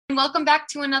Welcome back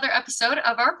to another episode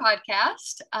of our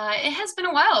podcast. It has been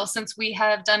a while since we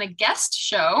have done a guest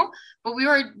show, but we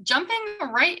were jumping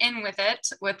right in with it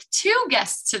with two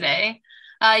guests today.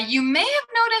 You may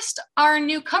have noticed our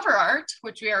new cover art,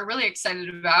 which we are really excited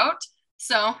about.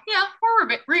 So yeah,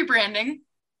 we're rebranding.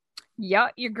 Yeah,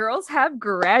 your girls have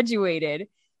graduated.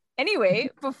 Anyway,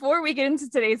 before we get into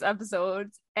today's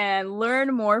episode and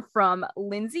learn more from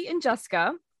Lindsay and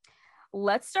Jessica,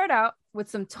 let's start out with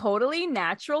some totally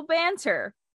natural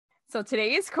banter. So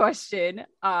today's question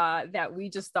that we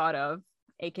just thought of,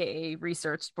 aka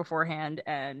researched beforehand,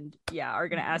 and are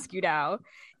going to ask you now,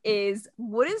 is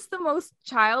what is the most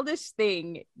childish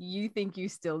thing you think you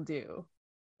still do?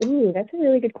 Ooh, that's a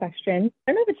really good question.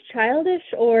 I don't know if it's childish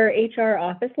or HR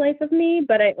office life of me,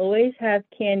 but I always have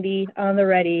candy on the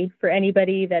ready for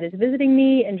anybody that is visiting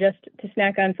me and just to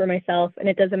snack on for myself. And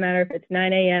it doesn't matter if it's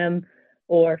 9 a.m.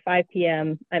 or 5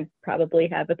 p.m., I probably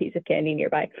have a piece of candy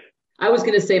nearby. I was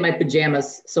going to say my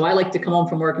pajamas. So I like to come home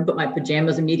from work and put my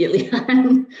pajamas immediately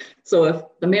on. So if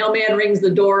the mailman rings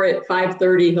the door at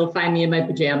 5:30, he'll find me in my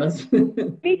pajamas.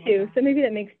 Me too. So maybe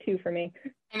that makes two for me.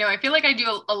 I know. I feel like I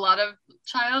do a lot of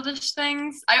childish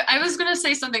things. I was going to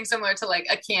say something similar to like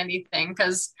a candy thing,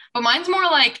 but mine's more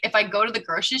like if I go to the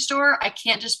grocery store, I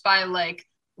can't just buy like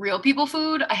real people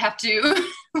food. I have to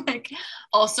like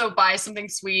also buy something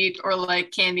sweet or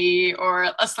like candy or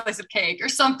a slice of cake or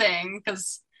something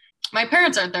because my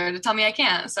parents aren't there to tell me I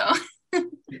can't. So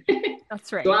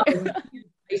that's right. So I'm an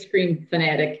ice cream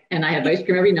fanatic and I have ice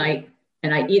cream every night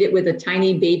and I eat it with a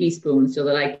tiny baby spoon so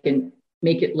that I can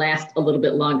make it last a little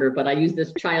bit longer. But I use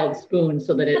this child spoon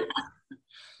so that it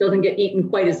doesn't get eaten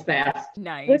quite as fast.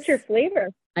 Nice. What's your flavor?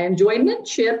 I enjoy mint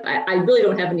chip. I really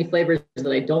don't have any flavors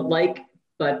that I don't like.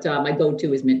 But my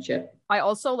go-to is mint chip. I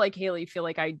also, like Haley, feel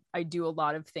like I do a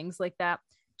lot of things like that.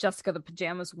 Jessica, the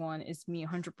pajamas one is me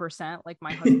 100%. Like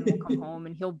my husband will come home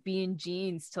and he'll be in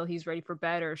jeans till he's ready for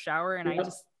bed or a shower. And I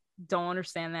just don't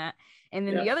understand that. And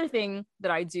then the other thing that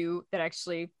I do that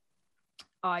actually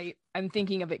I'm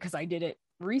thinking of it because I did it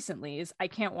recently is I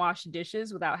can't wash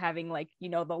dishes without having like,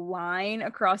 the line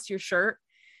across your shirt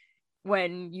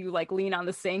when you like lean on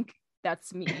the sink.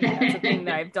 That's me. That's a thing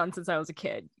that I've done since I was a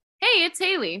kid. Hey, it's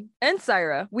Haley and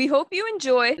Syra. We hope you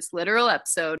enjoy this literal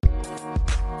episode.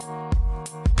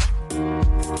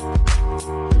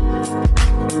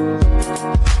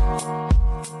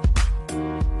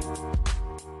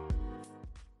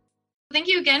 Thank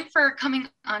you again for coming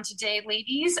on today,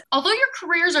 ladies. Although your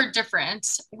careers are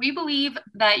different, we believe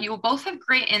that you will both have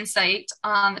great insight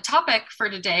on the topic for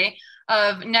today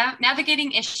of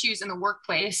navigating issues in the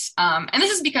workplace. And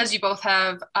this is because you both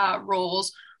have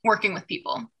roles working with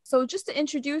people. So just to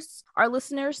introduce our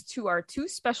listeners to our two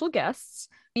special guests,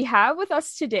 we have with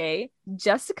us today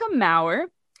Jessica Maurer,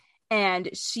 and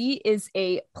she is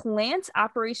a plant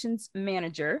operations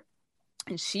manager,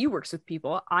 and she works with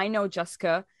people. I know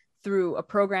Jessica through a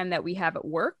program that we have at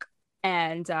work,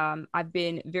 and I've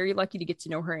been very lucky to get to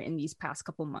know her in these past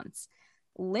couple months.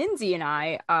 Lindsay and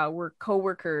I were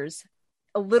coworkers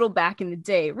a little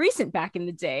recent back in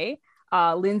the day.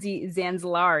 Lindsay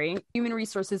Zanzalari, Human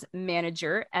Resources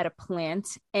Manager at a plant.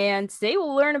 And today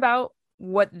we'll learn about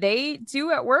what they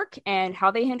do at work and how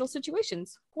they handle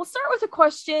situations. We'll start with a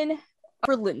question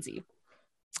for Lindsay.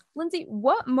 Lindsay,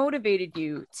 what motivated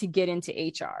you to get into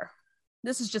HR?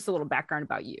 This is just a little background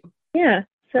about you. Yeah,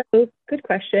 so good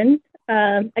question.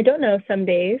 I don't know some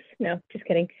days. No, just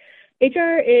kidding.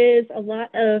 HR is a lot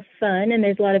of fun and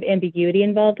there's a lot of ambiguity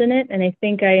involved in it. And I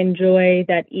think I enjoy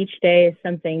that each day is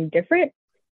something different,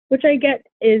 which I get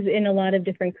is in a lot of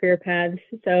different career paths.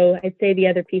 So I'd say the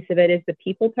other piece of it is the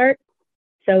people part.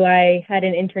 So I had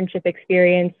an internship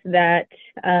experience that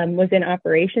was in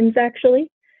operations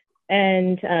actually,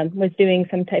 and was doing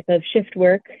some type of shift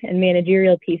work and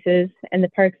managerial pieces. And the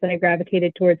parts that I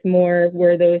gravitated towards more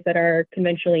were those that are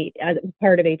conventionally as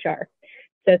part of HR.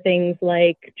 So things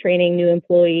like training new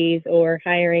employees or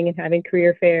hiring and having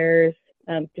career fairs,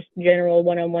 just general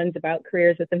one-on-ones about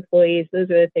careers with employees.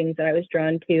 Those are the things that I was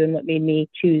drawn to and what made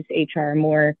me choose HR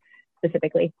more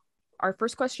specifically. Our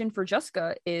first question for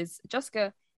Jessica is,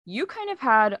 Jessica, you kind of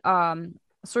had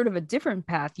sort of a different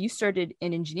path. You started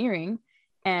in engineering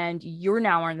and you're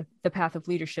now on the path of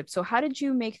leadership. So how did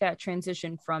you make that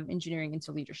transition from engineering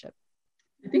into leadership?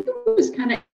 I think it was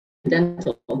kind of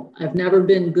accidental. I've never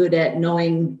been good at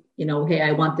knowing, hey,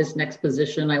 I want this next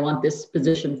position. I want this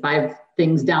position 5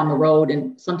 things down the road.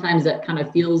 And sometimes that kind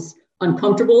of feels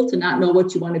uncomfortable to not know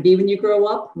what you want to be when you grow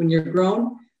up, when you're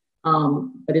grown.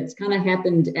 But it's kind of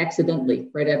happened accidentally,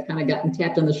 right? I've kind of gotten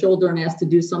tapped on the shoulder and asked to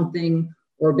do something,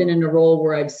 or been in a role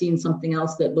where I've seen something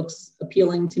else that looks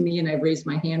appealing to me and I've raised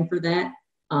my hand for that.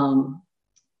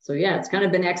 So yeah, it's kind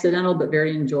of been accidental, but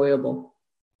very enjoyable.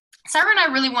 Sarah and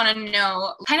I really want to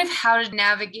know kind of how to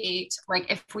navigate,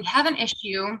 like if we have an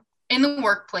issue in the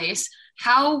workplace,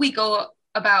 how we go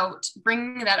about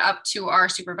bringing that up to our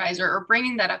supervisor or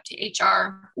bringing that up to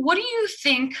HR. What do you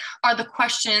think are the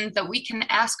questions that we can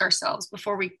ask ourselves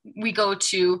before we go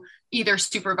to either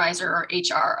supervisor or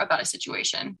HR about a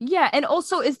situation? Yeah. And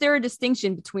also, is there a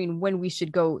distinction between when we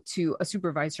should go to a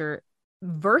supervisor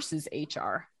versus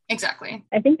HR? Exactly.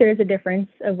 I think there is a difference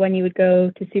of when you would go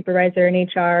to supervisor and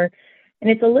HR. And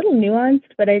it's a little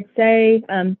nuanced, but I'd say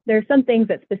there are some things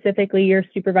that specifically your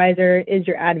supervisor is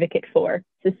your advocate for.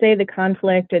 So say the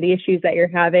conflict or the issues that you're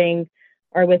having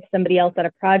are with somebody else on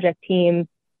a project team,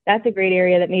 that's a great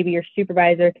area that maybe your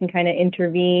supervisor can kind of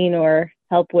intervene or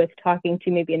help with talking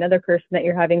to maybe another person that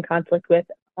you're having conflict with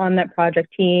on that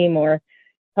project team, or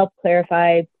help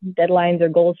clarify deadlines or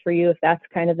goals for you if that's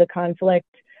kind of the conflict.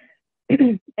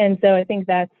 And so I think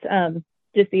that's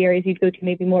just the areas you'd go to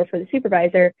maybe more for the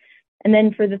supervisor. And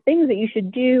then for the things that you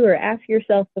should do or ask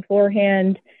yourself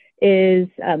beforehand is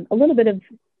a little bit of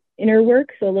inner work.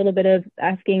 So a little bit of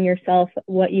asking yourself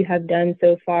what you have done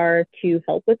so far to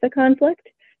help with the conflict.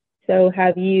 So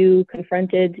have you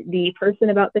confronted the person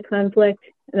about the conflict?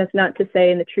 And that's not to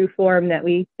say in the true form that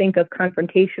we think of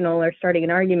confrontational or starting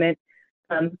an argument,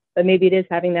 but maybe it is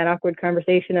having that awkward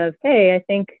conversation of, hey, I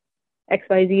think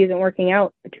XYZ isn't working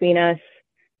out between us.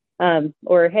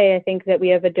 Or, hey, I think that we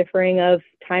have a differing of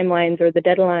timelines or the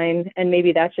deadline, and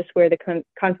maybe that's just where the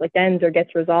conflict ends or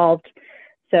gets resolved.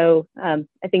 So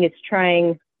I think it's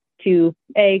trying to,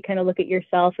 A, kind of look at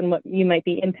yourself and what you might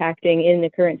be impacting in the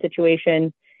current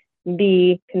situation,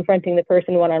 B, confronting the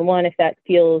person one-on-one if that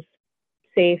feels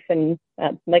safe and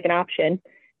like an option,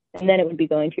 and then it would be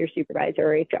going to your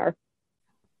supervisor or HR.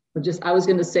 I was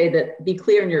going to say that be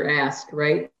clear in your ask,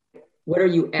 right? What are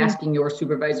you asking your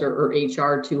supervisor or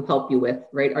HR to help you with,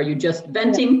 right? Are you just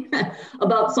venting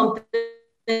about something?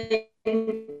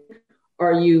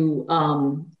 Are you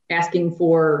asking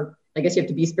for, I guess you have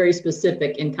to be very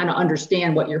specific and kind of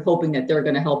understand what you're hoping that they're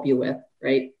going to help you with,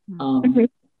 right?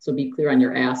 So be clear on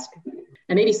your ask.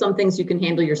 And maybe some things you can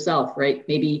handle yourself, right?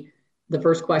 Maybe the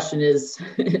first question is,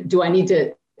 do I need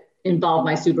to involve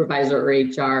my supervisor or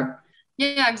HR?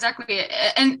 Yeah, exactly.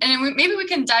 And maybe we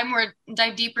can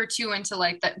dive deeper too into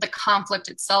like the conflict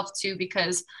itself too,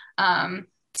 because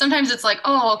sometimes it's like,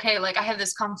 oh, okay, like I have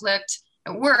this conflict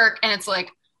at work, and it's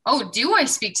like, oh, do I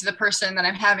speak to the person that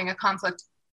I'm having a conflict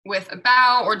with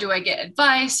about, or do I get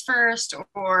advice first,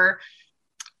 or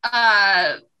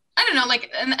I don't know, like,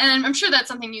 and I'm sure that's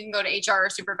something you can go to HR or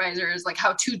supervisors, like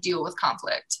how to deal with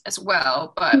conflict as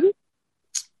well. But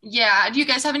yeah, do you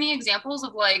guys have any examples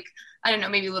of like, I don't know,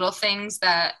 maybe little things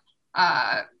that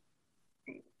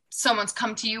someone's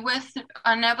come to you with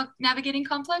on navigating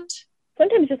conflict?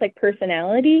 Sometimes just like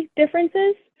personality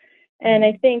differences. And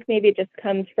I think maybe it just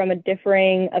comes from a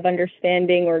differing of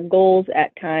understanding or goals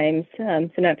at times. So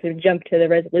not to jump to the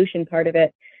resolution part of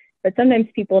it, but sometimes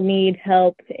people need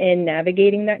help in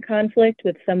navigating that conflict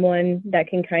with someone that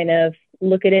can kind of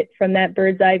look at it from that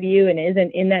bird's eye view and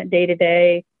isn't in that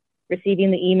day-to-day, receiving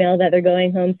the email that they're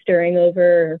going home stirring over,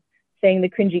 or saying the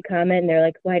cringy comment and they're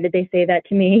like, why did they say that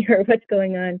to me, or what's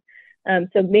going on?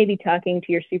 So maybe talking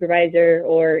to your supervisor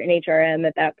or an HRM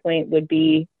at that point would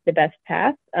be the best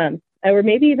path. Or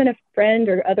maybe even a friend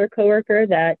or other coworker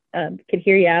that could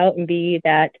hear you out and be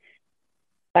that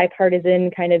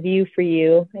bipartisan kind of view for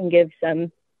you and give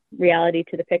some reality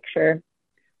to the picture.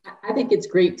 I think it's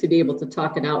great to be able to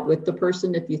talk it out with the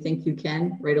person if you think you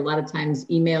can, right? A lot of times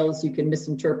emails, you can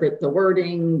misinterpret the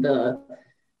wording, the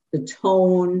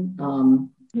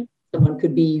tone. Someone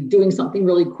could be doing something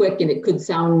really quick and it could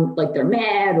sound like they're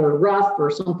mad or rough or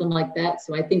something like that.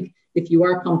 So I think if you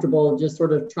are comfortable just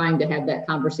sort of trying to have that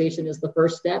conversation as the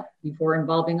first step before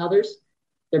involving others,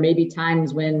 there may be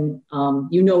times when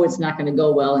you know it's not going to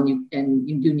go well and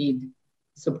you do need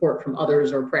support from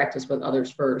others or practice with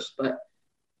others first. But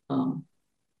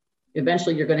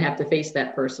eventually you're going to have to face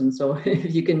that person. So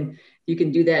if you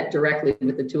can do that directly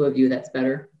with the two of you, that's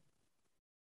better.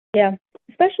 Yeah,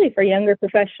 especially for younger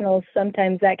professionals,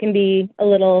 sometimes that can be a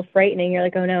little frightening. You're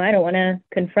like, oh no, I don't want to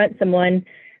confront someone,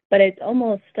 but it's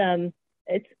almost,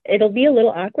 it'll be a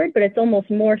little awkward, but it's almost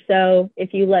more so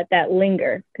if you let that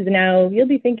linger, because now you'll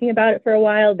be thinking about it for a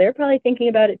while. They're probably thinking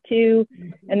about it too,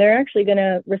 and they're actually going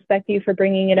to respect you for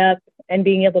bringing it up and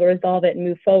being able to resolve it and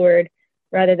move forward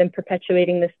rather than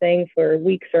perpetuating this thing for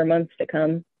weeks or months to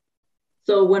come.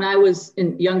 So when I was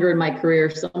younger in my career,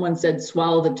 someone said,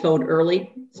 swallow the toad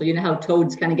early. So you know how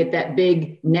toads kind of get that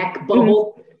big neck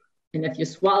bubble. And if you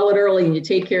swallow it early and you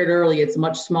take care of it early, it's a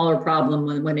much smaller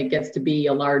problem when it gets to be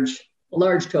a large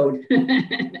toad.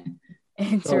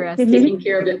 Interesting. So taking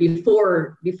care of it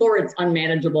before it's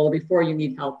unmanageable, before you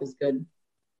need help is good.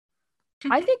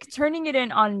 I think turning it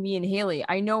in on me and Haley,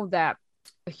 I know that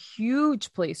a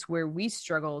huge place where we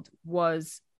struggled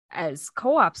was as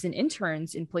co-ops and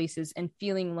interns in places and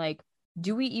feeling like,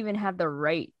 do we even have the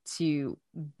right to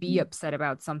be upset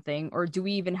about something? Or do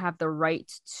we even have the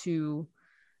right to,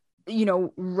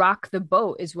 rock the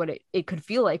boat is what it could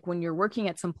feel like when you're working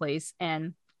at some place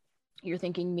and you're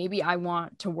thinking, maybe I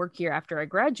want to work here after I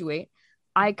graduate.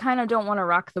 I kind of don't want to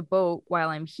rock the boat while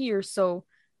I'm here. So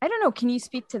I don't know. Can you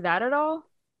speak to that at all?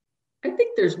 I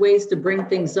think there's ways to bring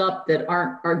things up that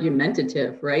aren't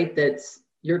argumentative, right?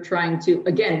 You're trying to,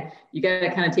 again, you got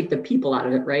to kind of take the people out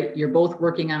of it, right? You're both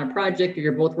working on a project, or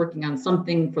you're both working on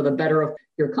something for the better of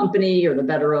your company or the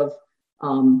better of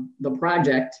the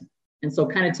project. And so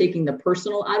kind of taking the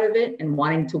personal out of it and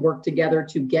wanting to work together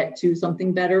to get to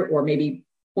something better, or maybe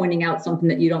pointing out something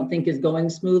that you don't think is going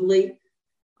smoothly,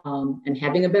 and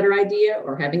having a better idea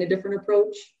or having a different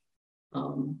approach.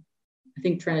 I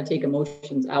think trying to take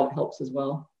emotions out helps as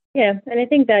well. Yeah, and I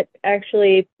think that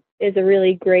actually is a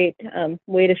really great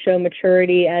way to show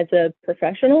maturity as a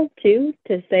professional too,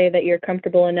 to say that you're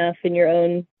comfortable enough in your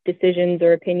own decisions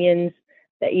or opinions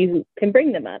that you can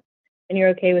bring them up. And you're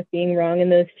okay with being wrong in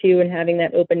those too and having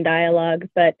that open dialogue.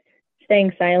 But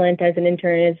staying silent as an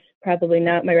intern is probably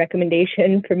not my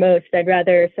recommendation for most. I'd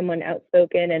rather someone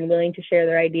outspoken and willing to share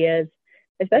their ideas,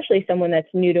 especially someone that's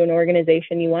new to an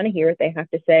organization. You want to hear what they have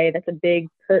to say. That's a big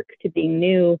perk to being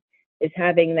new, is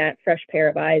having that fresh pair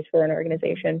of eyes for an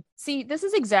organization. See, this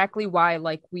is exactly why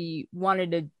we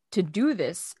wanted to do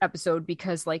this episode,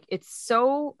 because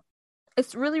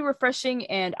it's really refreshing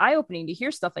and eye-opening to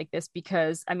hear stuff like this,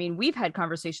 because I mean, we've had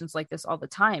conversations like this all the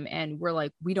time and we're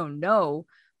like, we don't know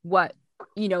what,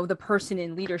 the person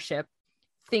in leadership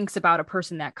thinks about a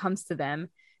person that comes to them.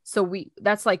 So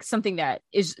that's like something that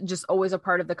is just always a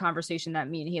part of the conversation that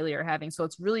me and Haley are having. So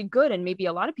it's really good. And maybe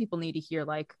a lot of people need to hear,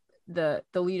 like, the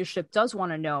leadership does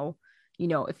want to know,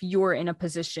 if you're in a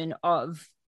position of,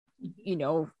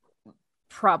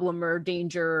 problem or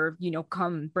danger,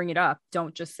 come bring it up.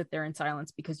 Don't just sit there in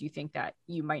silence because you think that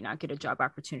you might not get a job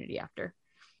opportunity after.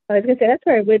 I was going to say, that's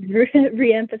where I would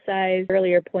re-emphasize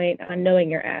earlier point on knowing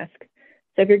your ask.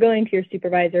 So if you're going to your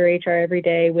supervisor or HR every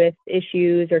day with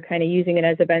issues or kind of using it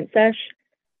as a vent sesh,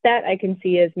 that I can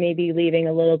see as maybe leaving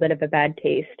a little bit of a bad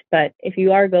taste. But if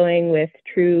you are going with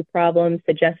true problems,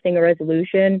 suggesting a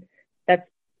resolution, that's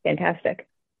fantastic.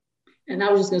 And I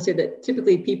was just going to say that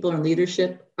typically people in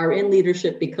leadership are in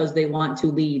leadership because they want to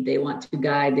lead, they want to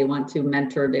guide, they want to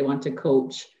mentor, they want to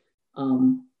coach.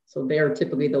 So they are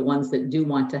typically the ones that do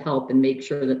want to help and make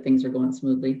sure that things are going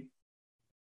smoothly.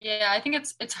 Yeah, I think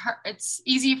it's hard. It's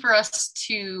easy for us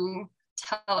to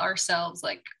tell ourselves,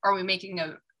 like, are we making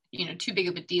a too big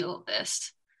of a deal of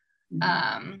this?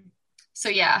 Mm-hmm. So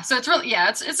it's really,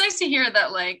 it's nice to hear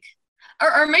that, like,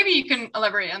 or maybe you can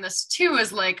elaborate on this too,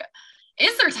 is like,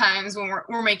 is there times when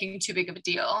we're making too big of a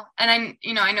deal? And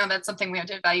I know that's something we have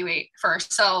to evaluate for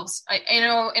ourselves. I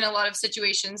know in a lot of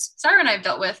situations Sarah and I have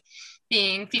dealt with,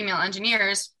 being female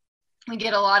engineers, we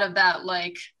get a lot of that,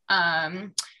 like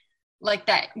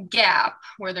that gap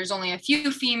where there's only a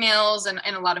few females and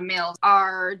a lot of males.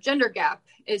 Our gender gap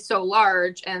is so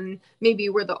large, and maybe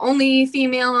we're the only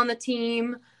female on the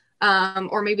team,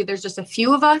 or maybe there's just a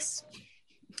few of us.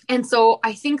 And so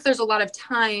I think there's a lot of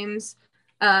times,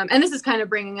 and this is kind of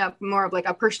bringing up more of like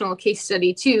a personal case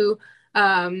study too,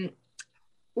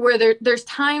 where there's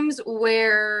times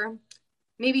where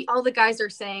maybe all the guys are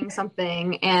saying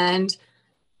something and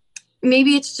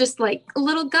maybe it's just like a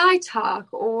little guy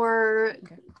talk, or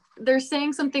they're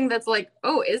saying something that's like,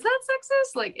 oh, is that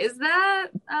sexist? Like, is that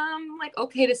like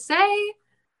okay to say?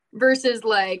 Versus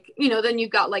like, then you've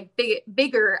got like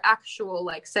bigger actual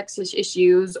like sexist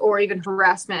issues or even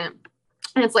harassment.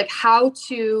 And it's like how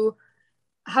to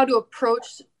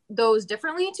approach those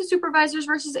differently to supervisors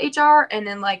versus HR. And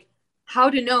then like how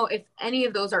to know if any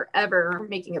of those are ever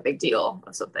making a big deal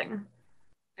of something.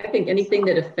 I think anything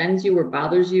that offends you or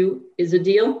bothers you is a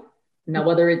deal. Now,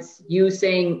 whether it's you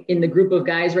saying in the group of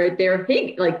guys right there,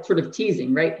 hey, like sort of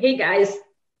teasing, right? Hey guys,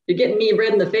 you're getting me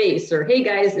red in the face, or hey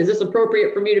guys, is this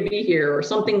appropriate for me to be here? Or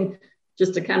something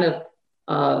just to kind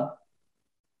of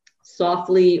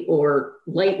softly or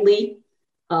lightly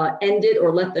end it,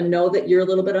 or let them know that you're a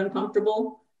little bit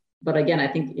uncomfortable. But again, I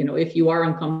think, if you are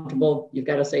uncomfortable, you've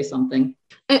got to say something.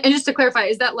 And just to clarify,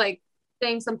 is that like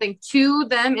saying something to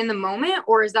them in the moment,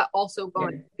 or is that also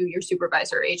going to your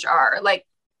supervisor, HR? Like,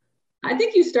 I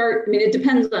think you start, I mean, it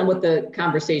depends on what the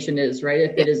conversation is, right?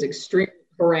 If it is extreme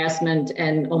harassment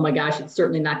and, oh my gosh, it's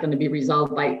certainly not going to be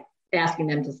resolved by asking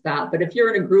them to stop. But if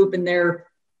you're in a group and they're,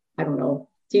 I don't know,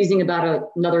 teasing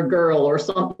about another girl or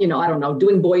some, I don't know,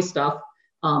 doing boy stuff,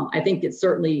 I think it's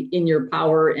certainly in your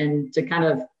power and to kind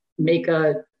of make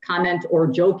a comment or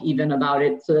joke even about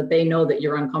it so that they know that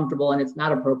you're uncomfortable and it's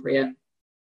not appropriate.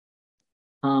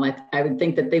 I would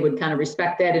think that they would kind of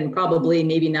respect that and probably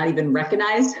maybe not even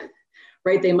recognize,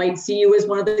 right? They might see you as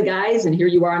one of the guys and here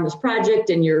you are on this project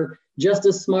and you're just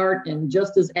as smart and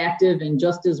just as active and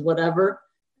just as whatever.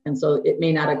 And so it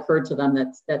may not occur to them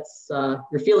that's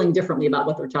you're feeling differently about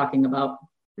what they're talking about.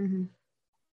 Mm-hmm.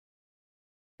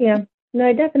 Yeah, no,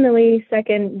 I definitely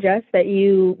second Jess that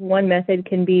one method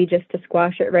can be just to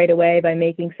squash it right away by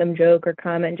making some joke or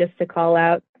comment just to call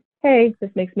out, hey,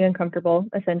 this makes me uncomfortable,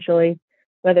 essentially,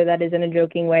 whether that is in a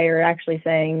joking way or actually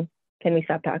saying, can we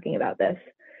stop talking about this?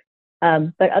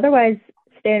 But otherwise,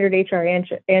 standard HR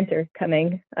answer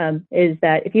coming is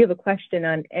that if you have a question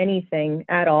on anything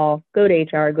at all, go to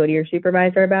HR, go to your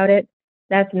supervisor about it.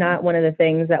 That's not one of the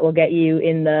things that will get you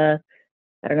in the,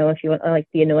 I don't know if you want like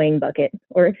the annoying bucket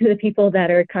or to the people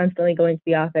that are constantly going to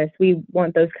the office. We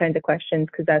want those kinds of questions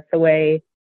because that's the way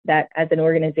that as an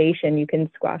organization, you can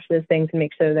squash those things and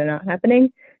make sure they're not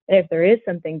happening. And if there is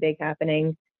something big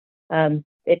happening,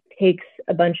 it takes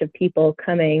a bunch of people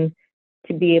coming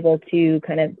to be able to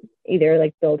kind of either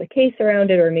like build a case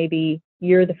around it, or maybe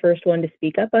you're the first one to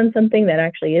speak up on something that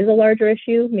actually is a larger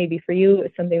issue. Maybe for you,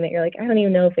 it's something that you're like, I don't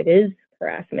even know if it is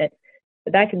harassment,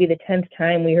 but that could be the 10th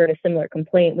time we heard a similar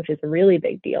complaint, which is a really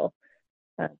big deal.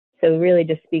 So really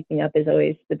just speaking up is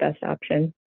always the best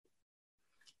option.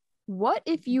 What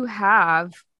if you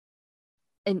have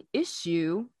an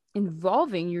issue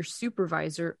involving your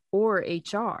supervisor or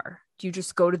HR? Do you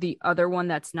just go to the other one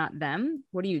that's not them?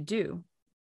 What do you do?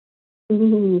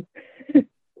 Ooh.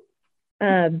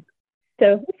 So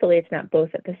hopefully it's not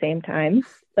both at the same time,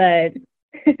 but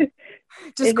just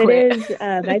if quit. it is,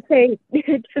 I'd say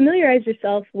familiarize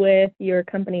yourself with your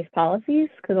company's policies,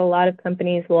 because a lot of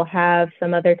companies will have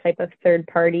some other type of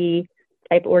third-party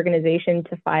type organization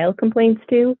to file complaints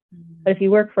to. But if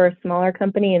you work for a smaller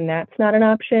company and that's not an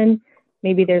option,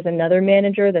 maybe there's another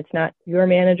manager that's not your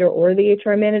manager or the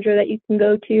HR manager that you can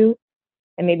go to,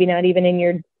 and maybe not even in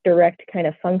your direct kind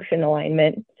of function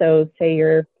alignment. So say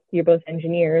you're both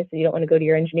engineers, so you don't want to go to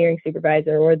your engineering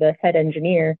supervisor or the head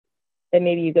engineer, then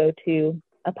maybe you go to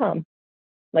a POM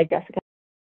like Jessica.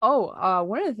 Oh,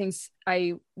 one of the things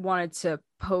I wanted to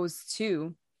pose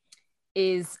too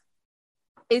is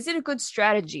it a good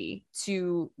strategy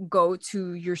to go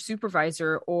to your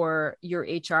supervisor or your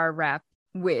HR rep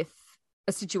with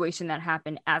a situation that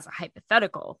happened as a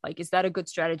hypothetical? Like, is that a good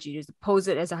strategy to pose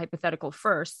it as a hypothetical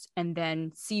first and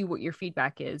then see what your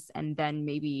feedback is, and then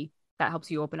maybe that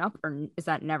helps you open up? Or is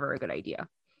that never a good idea?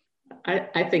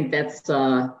 I think that's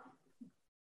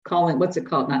what's it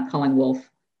called? Not calling wolf,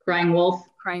 crying wolf.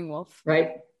 Crying wolf.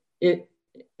 Right.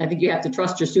 I think you have to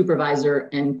trust your supervisor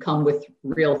and come with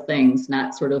real things,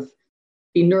 not sort of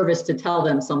be nervous to tell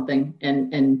them something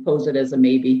and pose it as a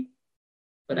maybe.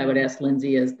 But I would ask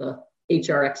Lindsay as the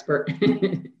HR expert.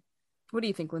 What do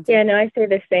you think, Lindsay? Yeah, no, I say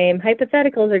the same.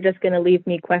 Hypotheticals are just going to leave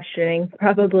me questioning,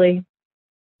 probably.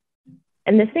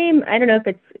 And the same, I don't know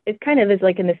if it kind of is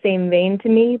like in the same vein to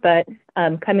me, but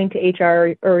coming to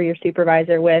HR or your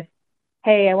supervisor with,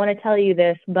 hey, I want to tell you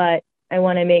this, but I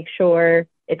want to make sure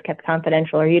it's kept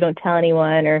confidential, or you don't tell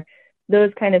anyone, or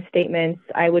those kind of statements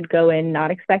I would go in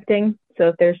not expecting. So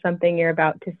if there's something you're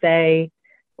about to say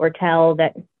or tell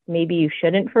that maybe you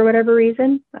shouldn't for whatever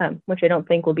reason, which I don't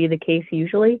think will be the case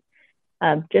usually,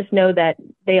 just know that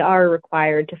they are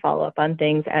required to follow up on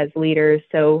things as leaders.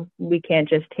 So we can't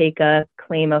just take a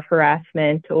claim of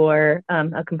harassment or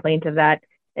a complaint of that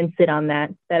and sit on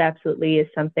that. That absolutely is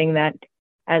something that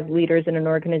as leaders in an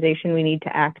organization we need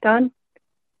to act on.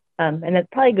 And that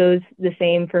probably goes the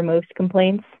same for most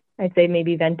complaints. I'd say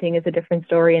maybe venting is a different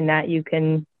story in that you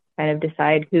can kind of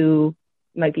decide who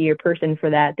might be your person for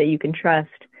that you can trust.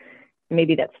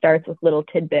 Maybe that starts with little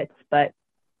tidbits, but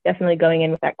definitely going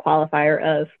in with that qualifier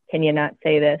of, can you not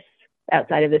say this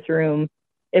outside of this room?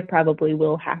 It probably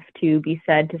will have to be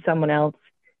said to someone else,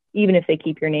 even if they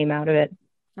keep your name out of it.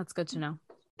 That's good to know.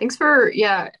 Thanks for,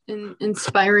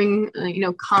 inspiring,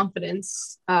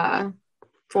 confidence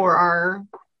for our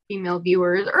female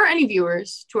viewers or any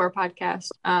viewers to our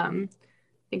podcast. I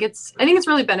think it's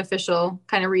really beneficial,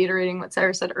 kind of reiterating what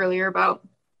Sarah said earlier about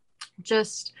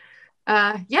just,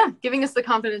 giving us the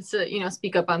confidence to,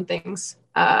 speak up on things.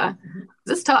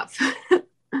 It's tough,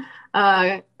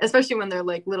 especially when they're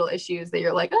like little issues that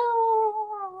you're like,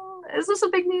 oh, is this a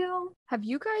big deal? Have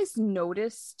you guys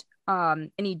noticed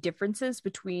any differences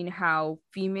between how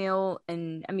female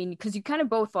and, I mean, because you kind of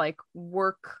both like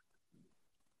work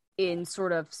in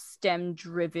sort of STEM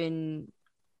driven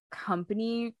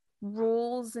company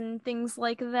roles and things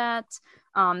like that.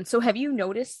 So have you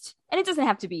noticed, and it doesn't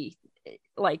have to be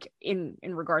like in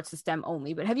regards to STEM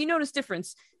only, but have you noticed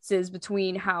differences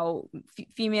between how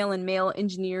female and male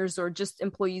engineers or just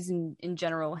employees in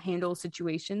general handle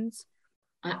situations?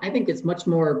 I think it's much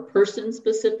more person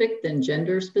specific than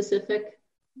gender specific.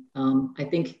 I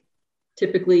think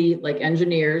typically, like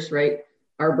engineers, right,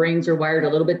 our brains are wired a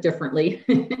little bit differently.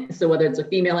 So whether it's a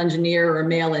female engineer or a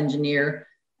male engineer,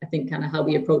 I think kind of how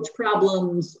we approach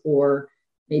problems or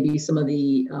maybe some of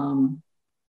the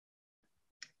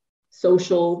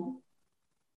social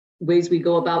ways we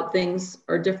go about things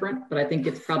are different, but I think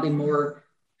it's probably more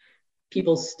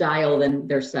people's style than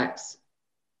their sex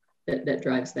that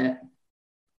drives that.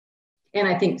 And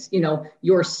I think, you know,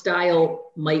 your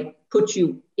style might put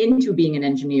you into being an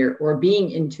engineer or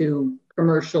being into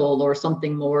commercial or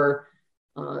something more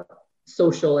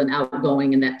social and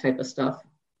outgoing and that type of stuff.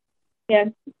 Yeah,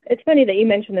 it's funny that you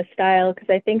mentioned the style, because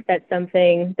I think that's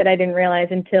something that I didn't realize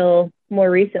until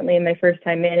more recently in my first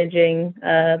time managing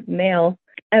male.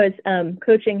 I was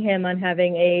coaching him on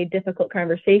having a difficult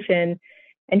conversation,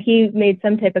 and he made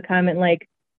some type of comment like,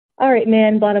 all right,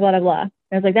 man, blah, blah, blah, blah.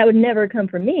 I was like, that would never come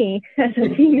from me as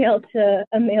a female to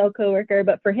a male coworker,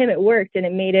 but for him it worked, and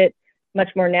it made it much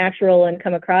more natural and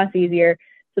come across easier.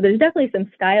 So there's definitely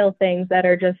some style things that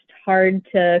are just hard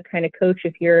to kind of coach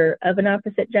if you're of an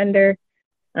opposite gender.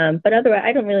 But otherwise,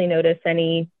 I don't really notice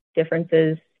any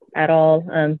differences at all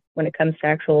when it comes to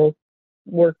actual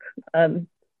work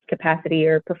capacity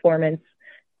or performance.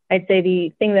 I'd say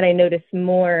the thing that I notice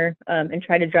more and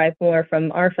try to drive more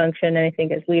from our function, and I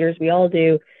think as leaders we all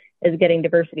do, is getting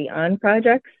diversity on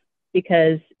projects,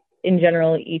 because in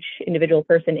general, each individual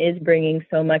person is bringing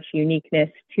so much uniqueness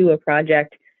to a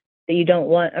project that you don't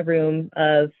want a room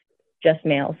of just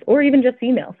males or even just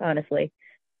females, honestly.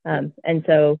 And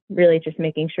so really just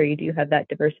making sure you do have that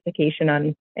diversification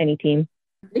on any team.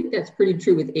 I think that's pretty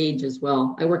true with age as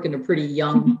well. I work in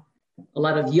a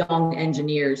lot of young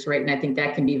engineers, right? And I think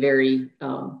that can be very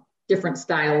different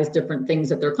styles, different things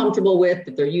that they're comfortable with,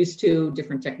 that they're used to,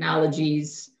 different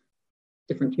technologies,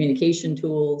 different communication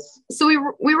tools. So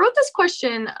we wrote this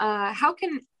question, how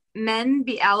can men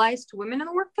be allies to women in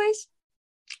the workplace?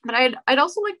 But I'd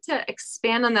also like to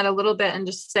expand on that a little bit and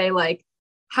just say, like,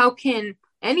 how can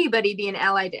anybody be an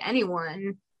ally to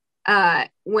anyone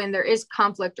when there is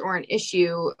conflict or an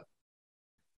issue?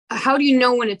 How do you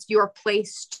know when it's your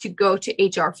place to go to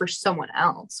HR for someone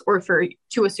else or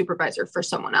to a supervisor for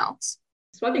someone else?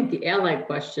 So I think the ally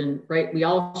question, right? We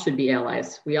all should be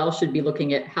allies. We all should be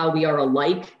looking at how we are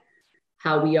alike,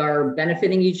 how we are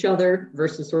benefiting each other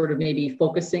versus sort of maybe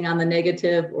focusing on the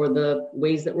negative or the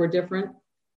ways that we're different.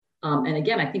 And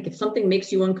again, I think if something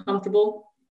makes you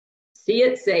uncomfortable, see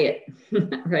it, say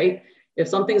it, right? If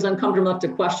something's uncomfortable enough to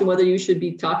question whether you should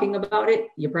be talking about it,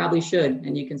 you probably should.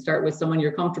 And you can start with someone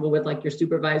you're comfortable with, like your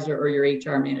supervisor or your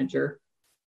HR manager,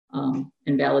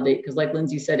 and validate. Because like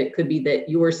Lindsay said, it could be that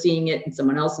you are seeing it and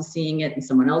someone else is seeing it and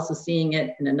someone else is seeing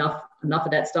it. And enough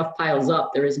of that stuff piles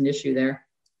up, there is an issue there.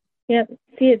 Yep.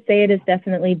 See it, say it is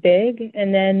definitely big.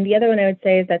 And then the other one I would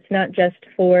say is that's not just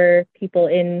for people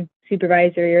in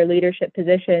supervisory or leadership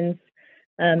positions,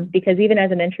 because even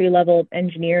as an entry level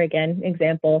engineer, again,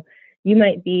 example, you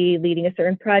might be leading a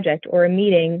certain project or a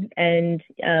meeting and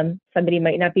somebody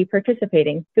might not be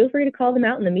participating. Feel free to call them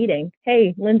out in the meeting.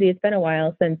 Hey, Lindsay, it's been a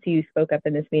while since you spoke up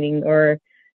in this meeting, or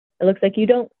it looks like you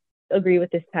don't agree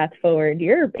with this path forward.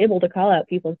 You're able to call out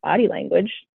people's body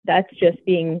language. That's just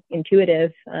being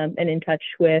intuitive and in touch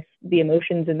with the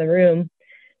emotions in the room.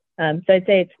 So I'd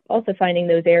say it's also finding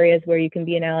those areas where you can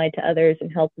be an ally to others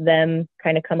and help them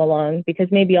kind of come along, because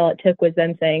maybe all it took was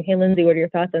them saying, hey, Lindsay, what are your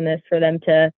thoughts on this, for them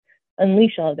to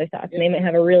unleash all of their thoughts. And they might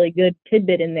have a really good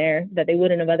tidbit in there that they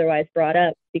wouldn't have otherwise brought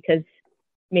up because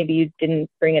maybe you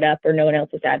didn't bring it up or no one else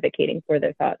was advocating for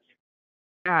their thoughts.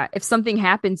 If something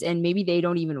happens and maybe they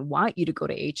don't even want you to go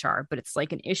to HR, but it's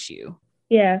like an issue.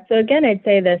 Yeah. So again, I'd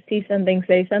say the see something,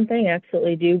 say something,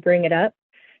 absolutely do bring it up.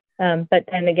 But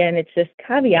then again, it's just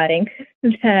caveating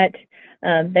that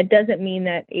that doesn't mean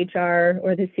that HR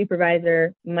or the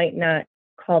supervisor might not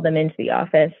call them into the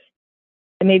office.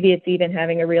 And maybe it's even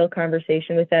having a real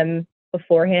conversation with them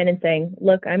beforehand and saying,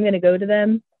 look, I'm going to go to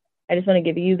them. I just want to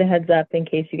give you the heads up in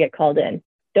case you get called in.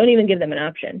 Don't even give them an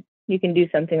option. You can do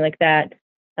something like that.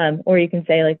 Or you can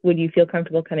say, like, would you feel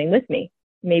comfortable coming with me?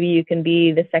 Maybe you can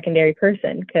be the secondary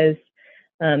person, because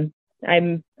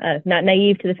I'm not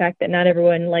naive to the fact that not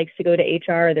everyone likes to go to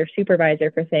HR or their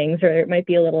supervisor for things, or it might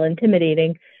be a little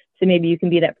intimidating. So maybe you can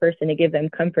be that person to give them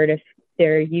comfort if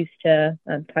they're used to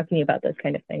talking about those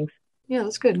kind of things. Yeah,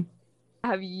 that's good.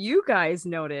 Have you guys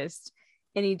noticed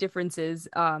any differences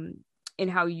in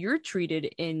how you're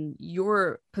treated in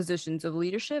your positions of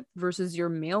leadership versus your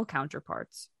male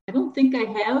counterparts? I don't think I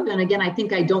have. And again, I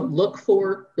think I don't look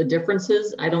for the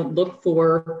differences. I don't look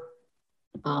for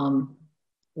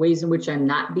ways in which I'm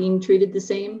not being treated the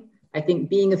same. I think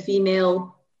being a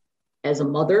female as a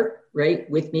mother, right,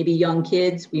 with maybe young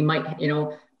kids, we might,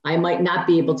 I might not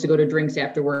be able to go to drinks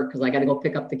after work because I got to go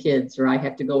pick up the kids, or I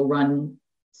have to go run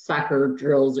soccer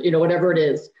drills, whatever it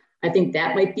is. I think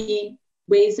that might be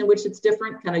ways in which it's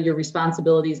different, kind of your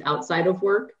responsibilities outside of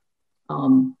work.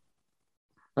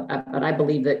 But I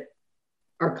believe that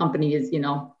our company is,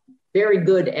 very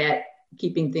good at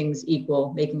keeping things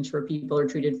equal, making sure people are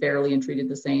treated fairly and treated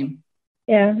the same.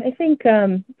 Yeah, I think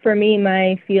for me,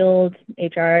 my field,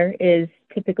 HR, is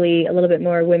typically a little bit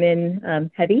more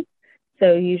women heavy.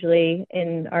 So usually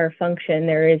in our function,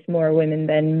 there is more women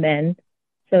than men.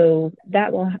 So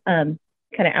that will kind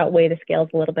of outweigh the scales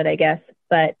a little bit, I guess.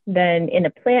 But then in a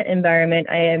plant environment,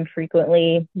 I am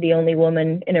frequently the only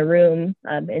woman in a room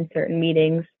in certain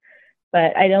meetings.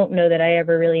 But I don't know that I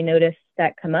ever really noticed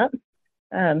that come up.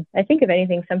 I think if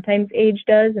anything, sometimes age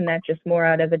does, and that's just more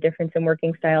out of a difference in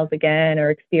working styles again, or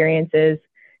experiences.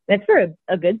 And it's for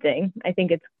a good thing. I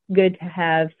think it's good to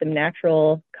have some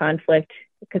natural conflict,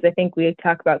 because I think we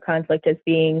talk about conflict as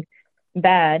being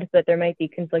bad, but there might be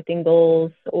conflicting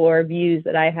goals or views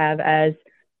that I have as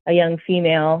a young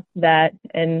female that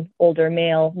an older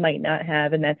male might not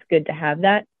have, and that's good to have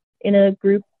that in a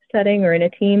group setting or in a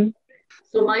team.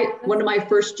 So one of my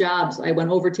first jobs, I went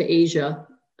over to Asia,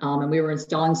 and we were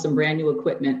installing some brand new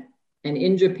equipment. And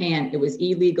in Japan, it was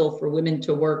illegal for women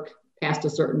to work past a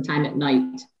certain time at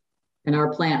night. And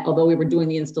our plant, although we were doing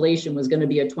the installation, was going to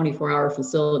be a 24-hour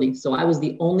facility. So I was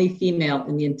the only female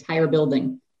in the entire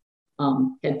building.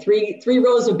 Had three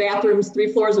rows of bathrooms,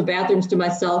 3 floors of bathrooms to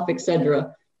myself,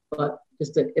 etc. But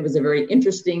it was a very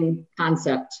interesting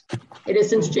concept. It has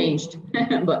since changed,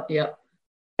 but yeah.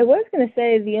 I was going to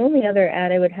say the only other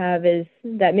add I would have is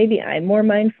that maybe I'm more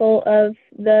mindful of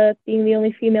being the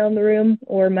only female in the room,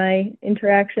 or my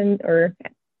interactions, or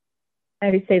I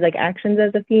would say like actions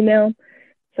as a female.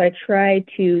 So I try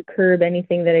to curb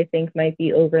anything that I think might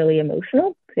be overly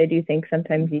emotional, because I do think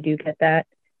sometimes you do get that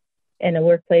in a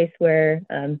workplace where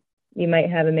you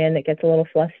might have a man that gets a little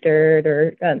flustered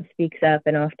or speaks up,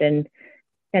 and often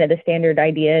kind of the standard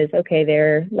idea is, okay,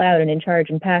 they're loud and in charge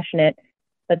and passionate,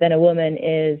 but then a woman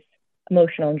is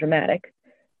emotional and dramatic.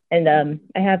 And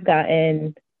I have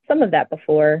gotten some of that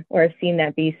before, or I've seen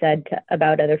that be said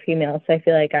about other females. So I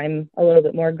feel like I'm a little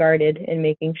bit more guarded in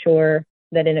making sure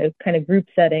that in a kind of group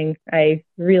setting, I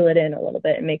reel it in a little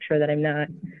bit and make sure that I'm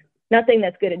not saying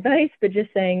that's good advice, but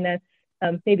just saying that's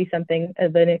maybe something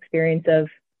of an experience of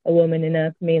a woman in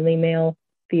a mainly male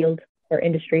field or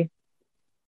industry.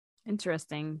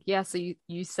 Interesting. Yeah. So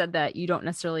you said that you don't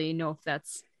necessarily know if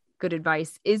that's good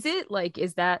advice. Is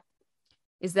that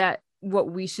what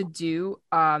we should do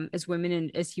as women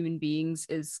and as human beings,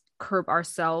 is curb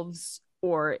ourselves,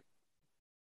 or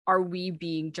are we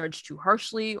being judged too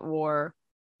harshly? Or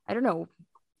I don't know,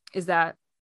 is that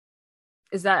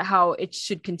how it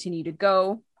should continue to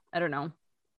go? I don't know,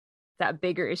 that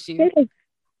bigger issue.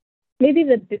 Maybe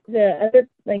the other,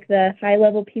 like the high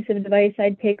level piece of advice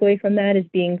I'd take away from that is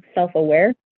being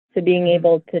self-aware. So being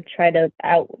able to try to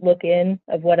outlook in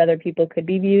of what other people could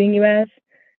be viewing you as.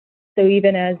 So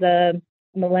even as a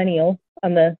millennial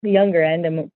on the younger end,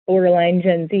 I'm borderline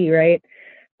Gen Z, right?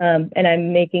 And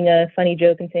I'm making a funny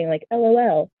joke and saying like,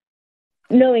 LOL,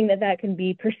 knowing that can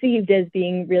be perceived as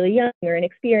being really young or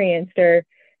inexperienced,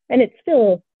 and it's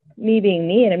still me being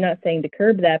me. And I'm not saying to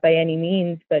curb that by any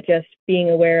means, but just being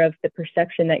aware of the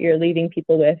perception that you're leaving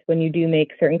people with when you do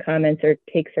make certain comments or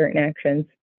take certain actions.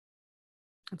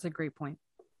 That's a great point.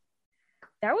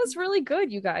 That was really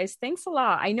good, you guys. Thanks a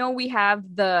lot. I know we have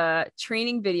the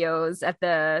training videos at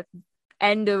the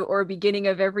end of or beginning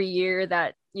of every year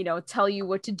that, tell you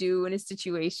what to do in a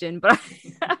situation, but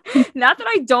not that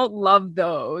I don't love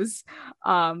those.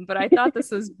 But I thought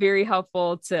this was very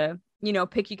helpful to,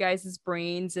 pick you guys'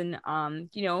 brains and,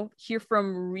 hear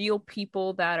from real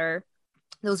people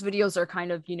those videos are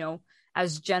kind of,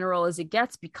 as general as it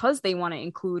gets, because they want to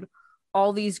include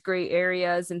all these gray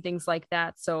areas and things like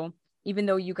that. So even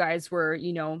though you guys were,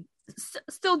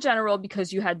 still general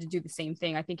because you had to do the same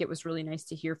thing, I think it was really nice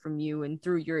to hear from you and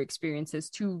through your experiences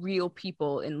to real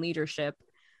people in leadership.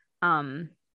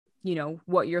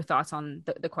 what your thoughts on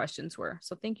the questions were.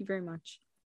 So thank you very much.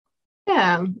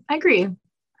 Yeah, I agree.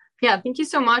 Yeah, thank you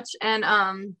so much.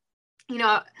 And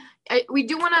we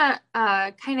do want to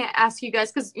kind of ask you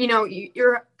guys, because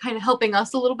you're kind of helping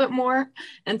us a little bit more,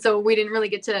 and so we didn't really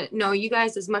get to know you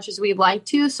guys as much as we'd like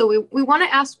to. So we want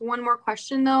to ask one more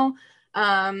question though.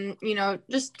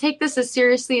 Just take this as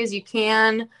seriously as you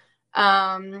can.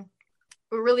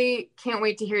 We really can't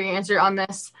wait to hear your answer on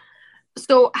this.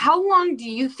 So how long do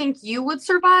you think you would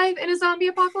survive in a zombie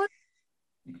apocalypse?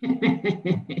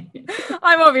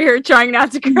 I'm over here trying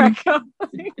not to crack up,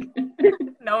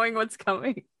 knowing what's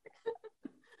coming.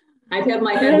 I'd have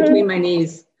my head between my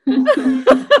knees.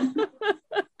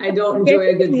 I don't enjoy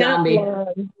a good zombie.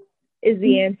 Long is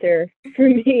the answer for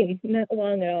me. Not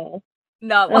long at all.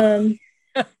 Not long.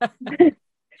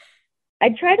 I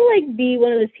try to be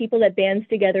one of those people that bands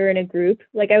together in a group.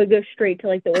 I would go straight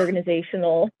to the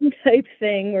organizational type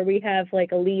thing where we have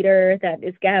a leader that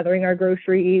is gathering our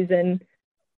groceries and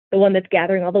the one that's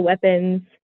gathering all the weapons.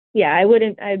 Yeah,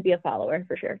 I'd be a follower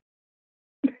for sure.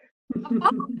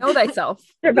 Know thyself.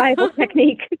 Survival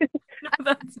technique.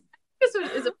 This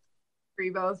is a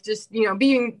free both. Just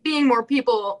being more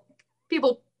peoples.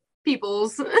 Because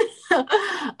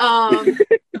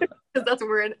that's a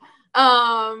word.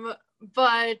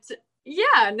 But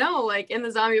yeah, no, in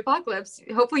the zombie apocalypse,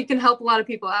 hopefully you can help a lot of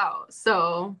people out.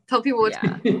 So tell people what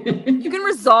you can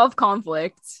resolve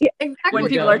conflicts. Yeah, exactly. When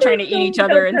people are trying to eat each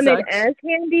other and such. As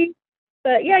handy.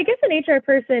 But yeah, I guess an HR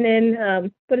person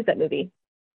in what is that movie?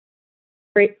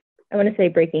 I want to say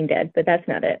Breaking Dead, but that's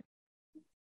not it.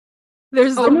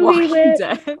 There's The Walking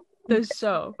Dead. The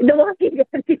show. The Walking Dead.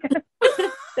 Yeah.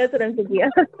 That's what I'm thinking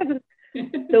of.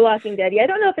 The Walking Dead. Yeah, I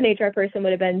don't know if an HR person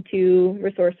would have been too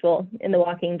resourceful in The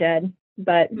Walking Dead,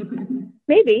 but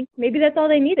maybe that's all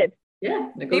they needed.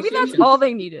 Yeah, maybe that's all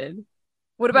they needed.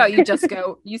 What about you,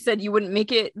 Jessica? You said you wouldn't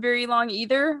make it very long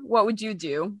either. What would you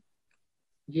do?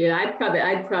 Yeah, I'd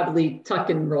probably tuck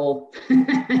and roll.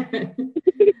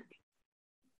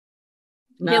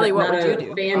 Haley, what would you do?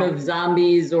 Not a fan of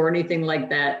zombies or anything like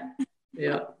that.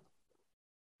 Yeah.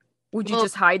 Would you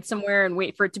just hide somewhere and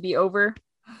wait for it to be over?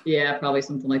 Yeah, probably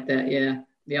something like that. Yeah.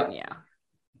 Yep. Yeah.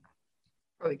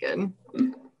 Probably good.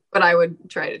 What I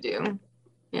would try to do.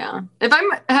 Yeah. If I'm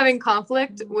having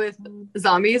conflict with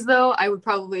zombies, though, I would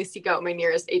probably seek out my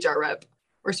nearest HR rep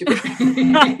or supervisor.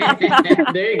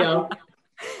 There you go.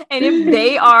 And if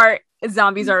they are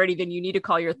zombies already, then you need to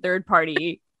call your third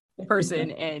party person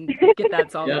and get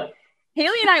that solved. Yep.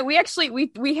 Haley and I, we've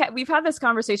had this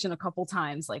conversation a couple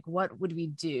times. What would we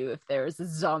do if there was a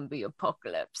zombie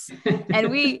apocalypse?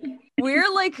 And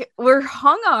we're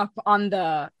hung up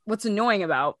on what's annoying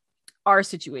about our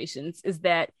situations is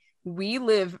that we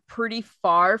live pretty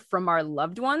far from our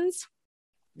loved ones,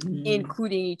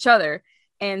 including each other.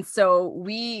 And so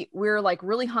we're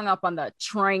really hung up on the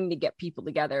trying to get people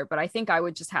together. But I think I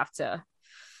would just have to,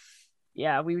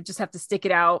 we would just have to stick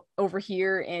it out over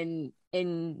here in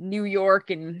New York,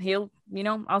 and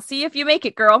I'll see if you make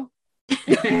it, girl.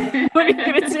 What are you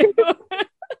gonna do?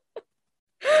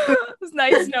 It's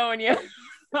nice knowing you.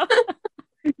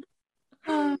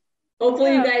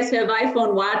 Hopefully you guys have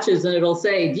iPhone watches and it'll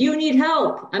say, "Do you need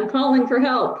help? I'm calling for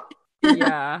help."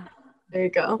 Yeah. There you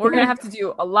go. We're going to have to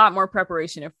do a lot more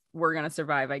preparation if we're going to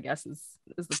survive, I guess is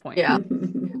the point. Yeah.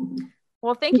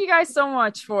 Well, thank you guys so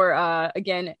much for,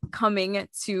 again, coming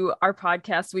to our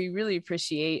podcast. We really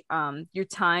appreciate your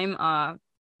time.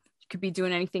 You could be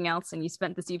doing anything else, and you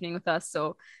spent this evening with us.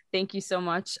 So thank you so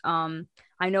much.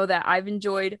 I know that I've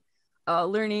enjoyed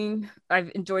learning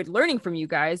from you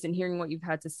guys and hearing what you've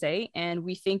had to say. And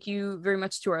we thank you very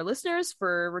much to our listeners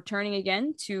for returning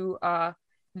again to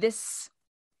this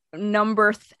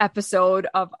numberth episode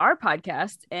of our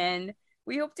podcast. And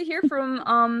we hope to hear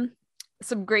from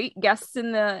some great guests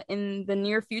in the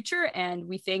near future. And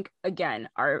we thank again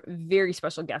our very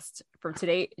special guests for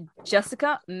today,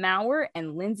 Jessica Maurer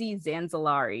and Lindsay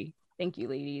Zanzalari. Thank you,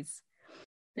 ladies.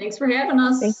 Thanks for having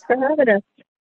us. Thanks for having us.